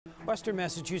Western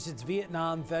Massachusetts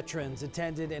Vietnam veterans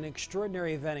attended an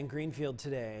extraordinary event in Greenfield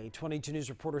today. 22 News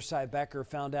reporter Cy Becker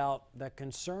found out that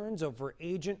concerns over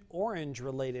Agent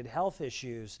Orange-related health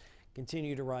issues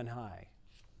continue to run high.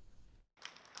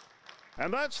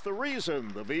 And that's the reason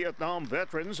the Vietnam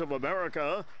Veterans of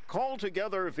America called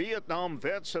together Vietnam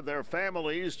vets and their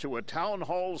families to a town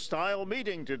hall-style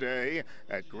meeting today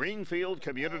at Greenfield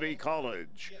Community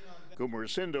College.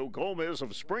 Gumercindo Gomez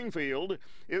of Springfield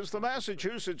is the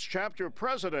Massachusetts chapter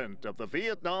president of the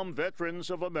Vietnam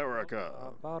Veterans of America.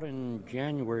 About in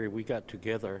January, we got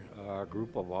together, a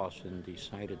group of us, and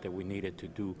decided that we needed to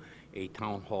do a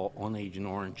town hall on Agent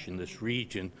Orange in this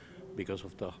region because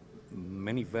of the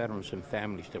many veterans and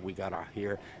families that we got out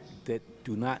here that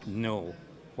do not know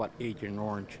what Agent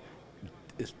Orange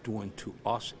is doing to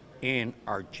us and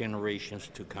our generations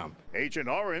to come. Agent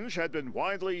Orange had been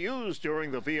widely used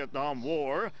during the Vietnam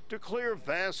War to clear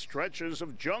vast stretches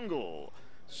of jungle.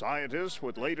 Scientists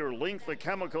would later link the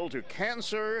chemical to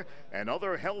cancer and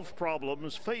other health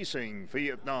problems facing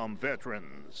Vietnam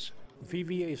veterans.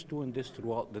 VVA is doing this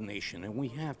throughout the nation, and we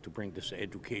have to bring this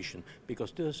education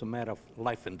because this is a matter of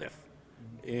life and death.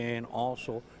 And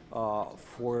also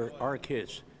for our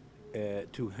kids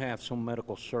to have some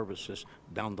medical services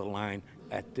down the line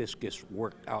as this gets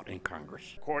worked out in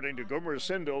Congress. According to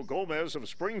Gumercindo Gomez of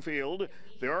Springfield,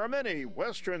 there are many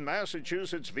Western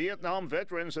Massachusetts Vietnam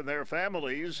veterans and their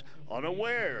families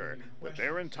unaware that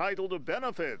they're entitled to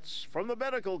benefits from the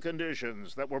medical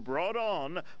conditions that were brought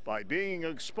on by being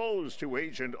exposed to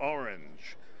Agent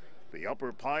Orange. The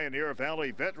Upper Pioneer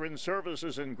Valley Veteran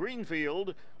Services in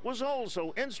Greenfield was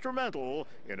also instrumental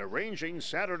in arranging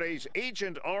Saturday's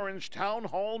Agent Orange Town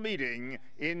Hall meeting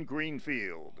in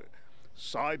Greenfield.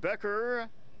 Cy Becker,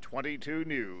 22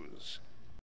 News.